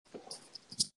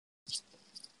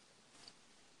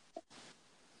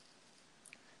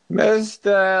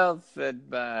Mr.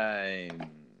 Elfenbein.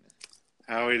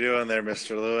 How are we doing there,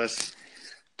 Mr. Lewis?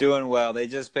 Doing well. They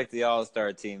just picked the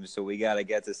All-Star team, so we got to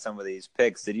get to some of these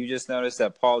picks. Did you just notice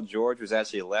that Paul George was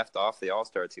actually left off the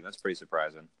All-Star team? That's pretty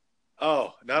surprising.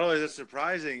 Oh, not only is it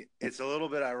surprising, it's a little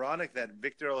bit ironic that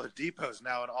Victor Oladipo is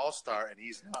now an All-Star and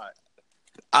he's not.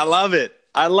 I love it.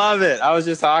 I love it. I was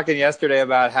just talking yesterday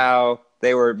about how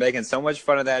they were making so much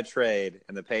fun of that trade,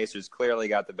 and the Pacers clearly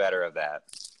got the better of that.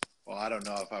 Well, I don't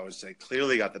know if I would say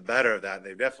clearly got the better of that.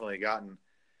 They've definitely gotten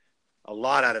a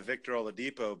lot out of Victor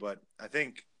Oladipo, but I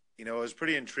think, what was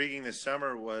pretty intriguing this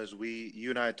summer was you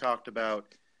and I talked about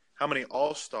how many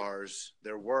All-Stars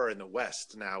there were in the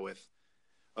West now with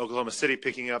Oklahoma City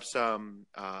picking up some,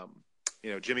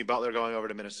 Jimmy Butler going over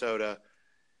to Minnesota,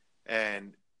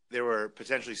 and there were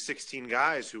potentially 16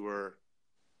 guys who were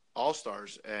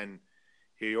All-Stars, and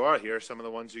here you are. Here are some of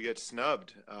the ones who get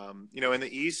snubbed. In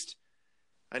the East,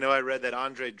 I know I read that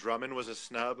Andre Drummond was a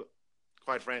snub.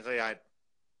 Quite frankly, I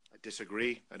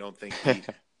disagree. I don't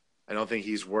think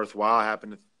he's worthwhile. I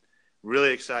happen to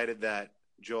really excited that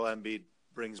Joel Embiid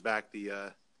brings back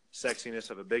the sexiness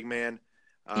of a big man.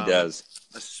 He does.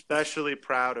 Especially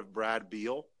proud of Brad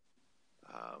Beal.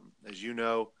 As you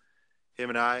know, him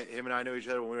and I knew each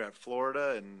other when we were at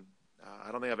Florida, and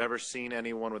I don't think I've ever seen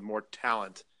anyone with more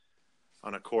talent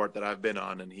on a court that I've been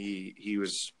on, and he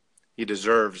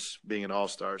deserves being an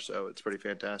All-Star, so it's pretty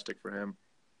fantastic for him.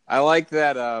 I like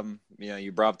that,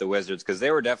 you brought up the Wizards because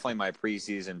they were definitely my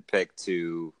preseason pick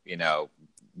to,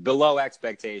 below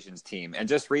expectations team. And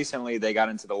just recently they got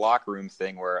into the locker room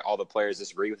thing where all the players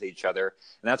disagree with each other.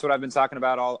 And that's what I've been talking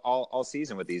about all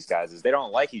season with these guys is they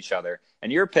don't like each other.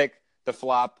 And your pick, the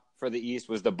flop for the East,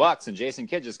 was the Bucks, and Jason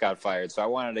Kidd just got fired. So I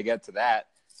wanted to get to that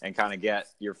and kind of get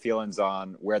your feelings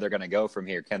on where they're going to go from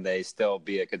here. Can they still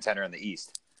be a contender in the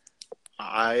East?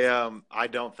 I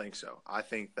don't think so. I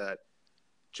think that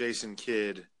Jason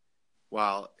Kidd,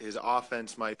 while his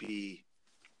offense might be,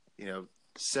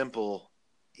 simple,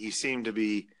 he seemed to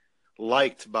be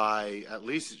liked by at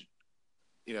least,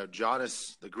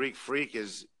 Giannis, the Greek freak,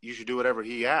 is you should do whatever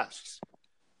he asks.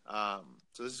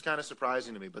 So this is kind of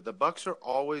surprising to me. But the Bucks are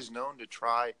always known to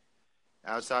try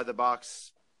outside the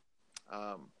box,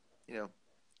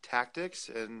 tactics,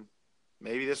 and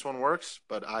maybe this one works,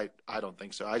 but I don't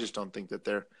think so. I just don't think that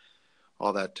they're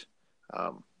all that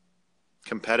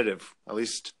competitive. At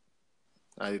least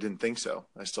I didn't think so.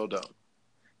 I still don't.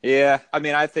 Yeah,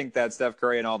 I think that Steph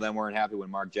Curry and all them weren't happy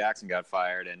when Mark Jackson got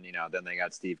fired, and then they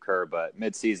got Steve Kerr. But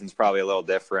midseason's probably a little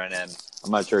different, and I'm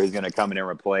not sure he's going to come in and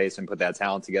replace and put that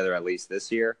talent together at least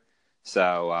this year.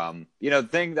 So, the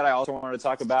thing that I also wanted to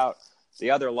talk about,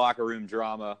 the other locker room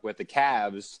drama with the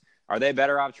Cavs. Are they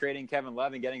better off trading Kevin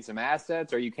Love and getting some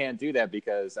assets, or you can't do that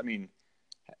because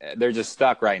they're just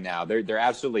stuck right now. They're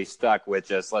absolutely stuck with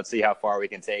just let's see how far we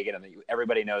can take it, and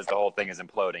everybody knows the whole thing is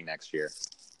imploding next year.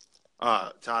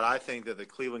 Todd, I think that the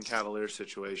Cleveland Cavaliers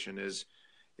situation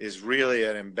is really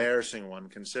an embarrassing one,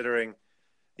 considering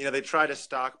they tried to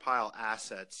stockpile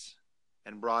assets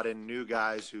and brought in new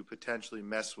guys who potentially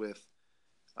mess with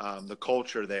the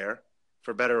culture there,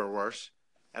 for better or worse.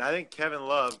 And I think Kevin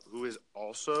Love, who is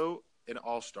also an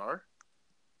All-Star,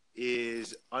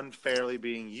 is unfairly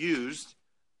being used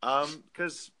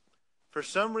because for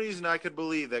some reason I could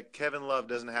believe that Kevin Love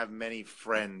doesn't have many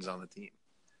friends on the team.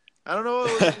 I don't know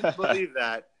if I believe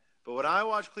that, but when I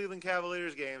watch Cleveland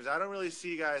Cavaliers games, I don't really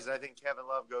see guys that I think Kevin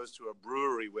Love goes to a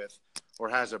brewery with or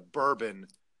has a bourbon,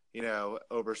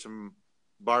 over some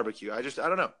barbecue. I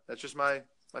don't know. That's just my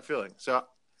feeling. So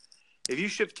if you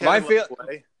shift Kevin Love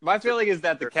away, my feeling is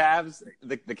that the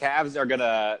Cavs are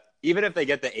gonna, even if they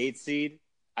get the 8th seed,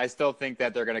 I still think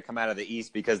that they're gonna come out of the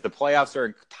East because the playoffs are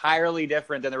entirely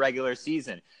different than the regular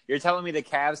season. You're telling me the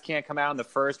Cavs can't come out in the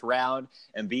first round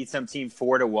and beat some team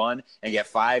 4-1 and get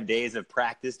 5 days of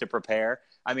practice to prepare?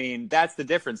 That's the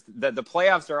difference. The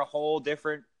playoffs are a whole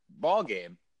different ball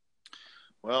game.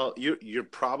 Well, you're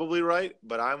probably right,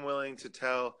 but I'm willing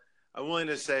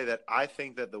to say that I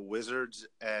think that the Wizards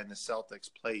and the Celtics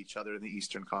play each other in the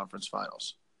Eastern Conference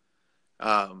Finals.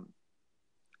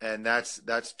 And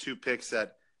that's two picks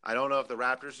that I don't know if the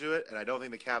Raptors do it, and I don't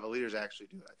think the Cavaliers actually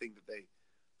do it. I think that they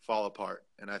fall apart,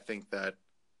 and I think that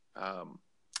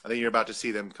you're about to see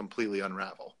them completely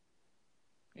unravel.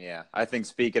 Yeah, I think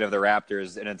speaking of the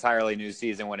Raptors, an entirely new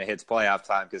season when it hits playoff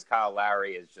time because Kyle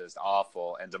Lowry is just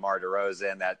awful, and DeMar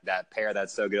DeRozan, that pair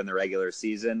that's so good in the regular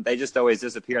season, they just always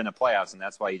disappear in the playoffs, and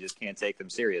that's why you just can't take them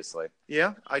seriously.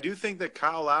 Yeah, I do think that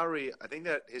Kyle Lowry, I think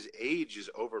that his age is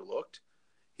overlooked.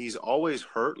 He's always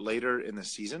hurt later in the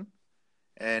season,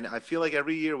 and I feel like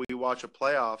every year we watch a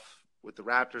playoff with the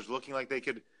Raptors looking like they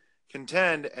could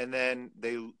contend, and then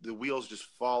the wheels just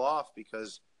fall off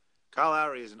because Kyle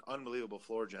Lowry is an unbelievable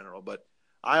floor general. But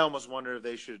I almost wonder if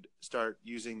they should start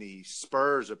using the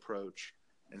Spurs approach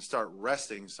and start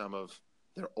resting some of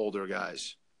their older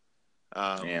guys.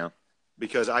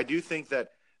 Because I do think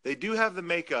that they do have the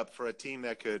makeup for a team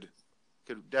that could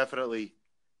definitely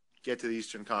get to the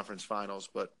Eastern Conference Finals.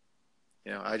 But,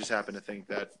 I just happen to think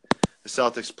that the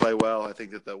Celtics play well. I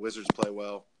think that the Wizards play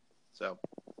well. So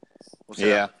we'll see.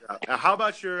 Yeah. How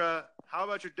about your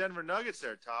Denver Nuggets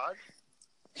there, Todd?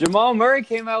 Jamal Murray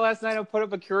came out last night and put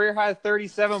up a career-high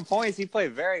 37 points. He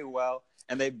played very well,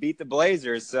 and they beat the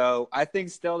Blazers. So I think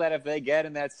still that if they get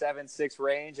in that 7-6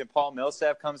 range and Paul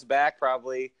Millsap comes back,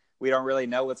 probably we don't really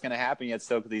know what's going to happen yet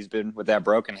still because he's been with that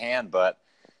broken hand. But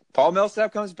Paul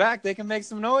Millsap comes back, they can make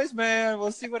some noise, man.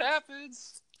 We'll see what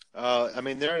happens.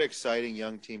 They're an exciting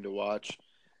young team to watch.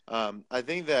 I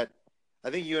think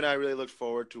you and I really look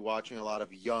forward to watching a lot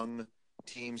of young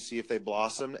teams see if they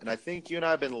blossom. And I think you and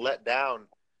I have been let down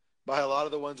by a lot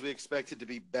of the ones we expected to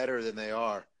be better than they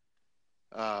are.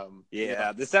 The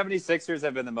 76ers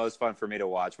have been the most fun for me to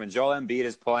watch. When Joel Embiid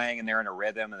is playing and they're in a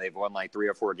rhythm and they've won like 3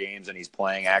 or 4 games and he's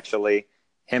playing actually,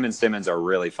 him and Simmons are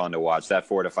really fun to watch, that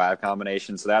 4 to 5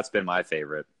 combination. So that's been my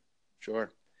favorite.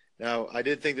 Sure. Now, I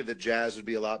did think that the Jazz would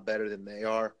be a lot better than they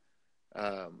are.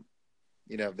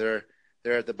 They're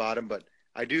at the bottom, but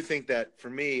I do think that for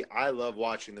me, I love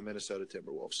watching the Minnesota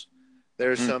Timberwolves.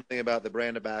 There's something about the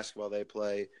brand of basketball they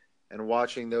play and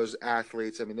watching those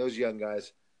athletes. I mean, those young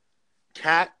guys,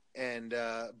 Cat and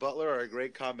Butler are a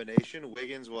great combination.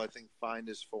 Wiggins will, I think, find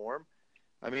his form.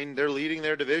 I mean, they're leading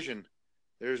their division.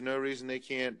 There's no reason they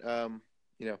can't,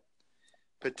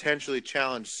 potentially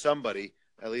challenge somebody,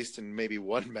 at least in maybe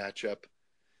one matchup,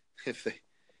 if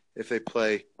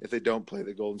they don't play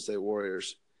the Golden State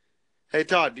Warriors. Hey,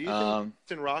 Todd, do you think the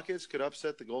Houston Rockets could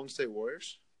upset the Golden State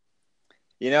Warriors?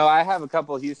 I have a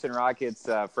couple of Houston Rockets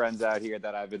friends out here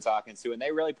that I've been talking to, and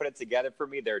they really put it together for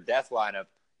me. Their death lineup.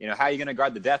 How are you going to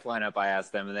guard the death lineup? I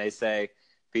asked them, and they say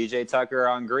P.J. Tucker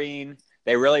on Green.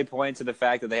 They really point to the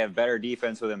fact that they have better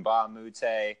defense with Mbah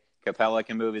Moute. Capella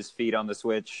can move his feet on the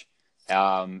switch.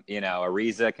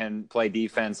 Ariza can play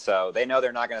defense. So they know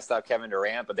they're not going to stop Kevin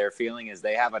Durant, but their feeling is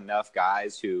they have enough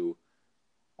guys who,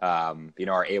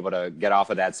 are able to get off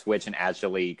of that switch and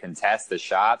actually contest the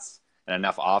shots and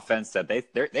enough offense that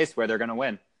they swear they're going to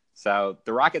win. So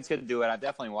the Rockets could do it. I've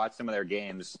definitely watched some of their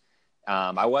games.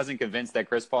 I wasn't convinced that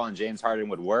Chris Paul and James Harden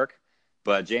would work,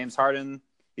 but James Harden,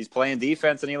 he's playing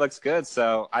defense and he looks good.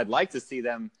 So I'd like to see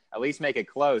them at least make it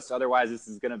close. Otherwise, this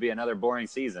is going to be another boring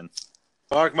season.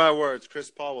 Mark my words, Chris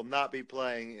Paul will not be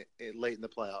playing late in the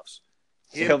playoffs.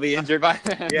 He'll be injured by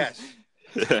then. Yes.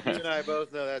 You and I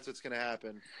both know that's what's going to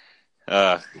happen.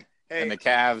 And the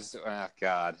Cavs, oh,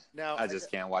 God. Now, I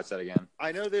just can't watch that again.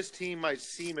 I know this team might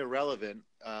seem irrelevant,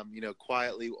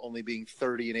 quietly only being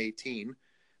 30-18,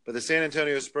 but the San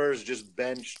Antonio Spurs just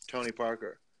benched Tony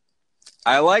Parker.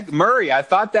 I like Murray. I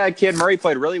thought that kid Murray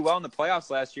played really well in the playoffs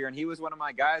last year, and he was one of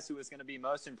my guys who was going to be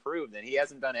most improved, and he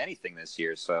hasn't done anything this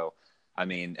year. So, and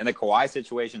the Kawhi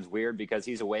situation is weird because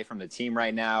he's away from the team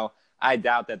right now. I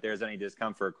doubt that there's any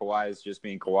discomfort. Kawhi is just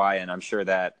being Kawhi, and I'm sure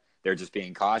that they're just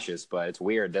being cautious, but it's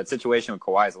weird. That situation with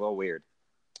Kawhi is a little weird.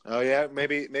 Oh, yeah?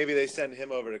 Maybe they send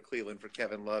him over to Cleveland for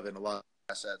Kevin Love and a lot of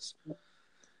assets.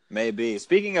 Maybe.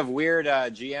 Speaking of weird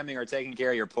GMing or taking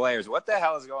care of your players, what the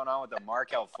hell is going on with the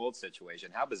Markelle Fultz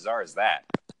situation? How bizarre is that?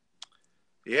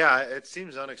 Yeah, it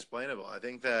seems unexplainable. I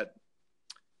think that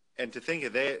 – and to think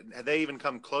if they even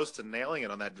come close to nailing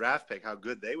it on that draft pick, how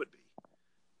good they would be.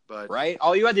 But right?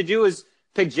 All you had to do was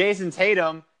pick Jason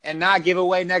Tatum and not give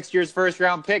away next year's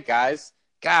first-round pick, guys.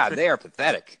 God, they are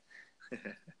pathetic.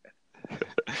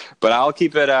 But I'll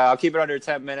keep it under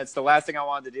 10 minutes. The last thing I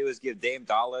wanted to do is give Dame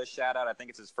Dollar a shout-out. I think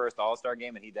it's his first All-Star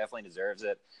game, and he definitely deserves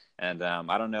it. And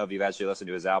I don't know if you've actually listened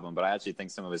to his album, but I actually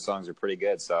think some of his songs are pretty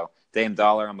good. So Dame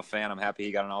Dollar, I'm a fan. I'm happy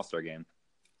he got an All-Star game.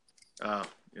 Oh,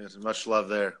 yes, much love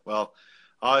there. Well,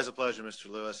 always a pleasure, Mr.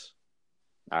 Lewis.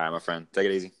 All right, my friend. Take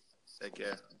it easy. Take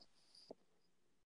care.